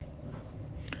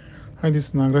Hi, this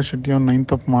is Nagaraj Shetty on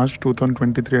 9th of March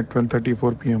 2023 at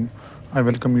 12:34 p.m. I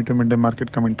welcome you to Midday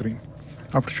Market Commentary.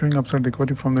 After showing upside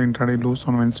recovery from the intraday lows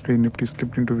on Wednesday, Nifty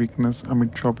slipped into weakness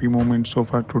amid choppy movement so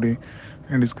far today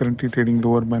and is currently trading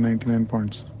lower by 99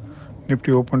 points.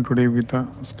 Nifty opened today with a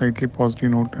slightly positive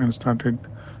note and started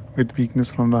with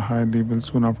weakness from the higher level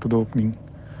soon after the opening.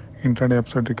 Intraday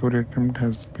upside recovery attempt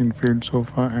has been failed so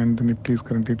far and the Nifty is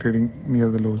currently trading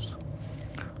near the lows.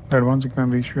 The advanced signal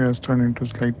ratio has turned into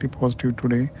slightly positive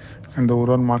today and the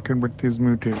overall market breadth is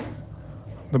muted.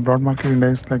 The broad market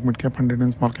indices like Midcap 100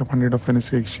 and Small Cap 100 of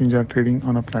NSE Exchange are trading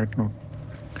on a flat note.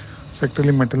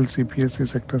 Sectorally, metal CPSE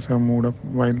sectors have moved up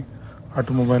while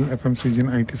automobile, FMCG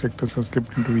and IT sectors have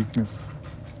slipped into weakness.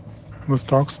 The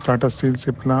stocks Tata Steel,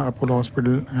 Cipla, Apollo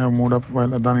Hospital have moved up while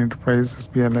Adani Enterprises,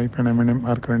 SBI Life and M&M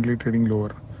are currently trading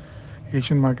lower.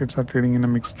 Asian markets are trading in a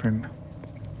mixed trend.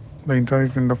 The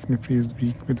intraday trend of Nifty is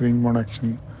weak with range-bound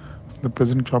action. The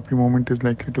present choppy movement is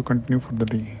likely to continue for the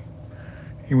day.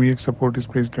 Immediate support is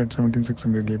placed at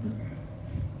 17600 level.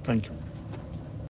 Thank you.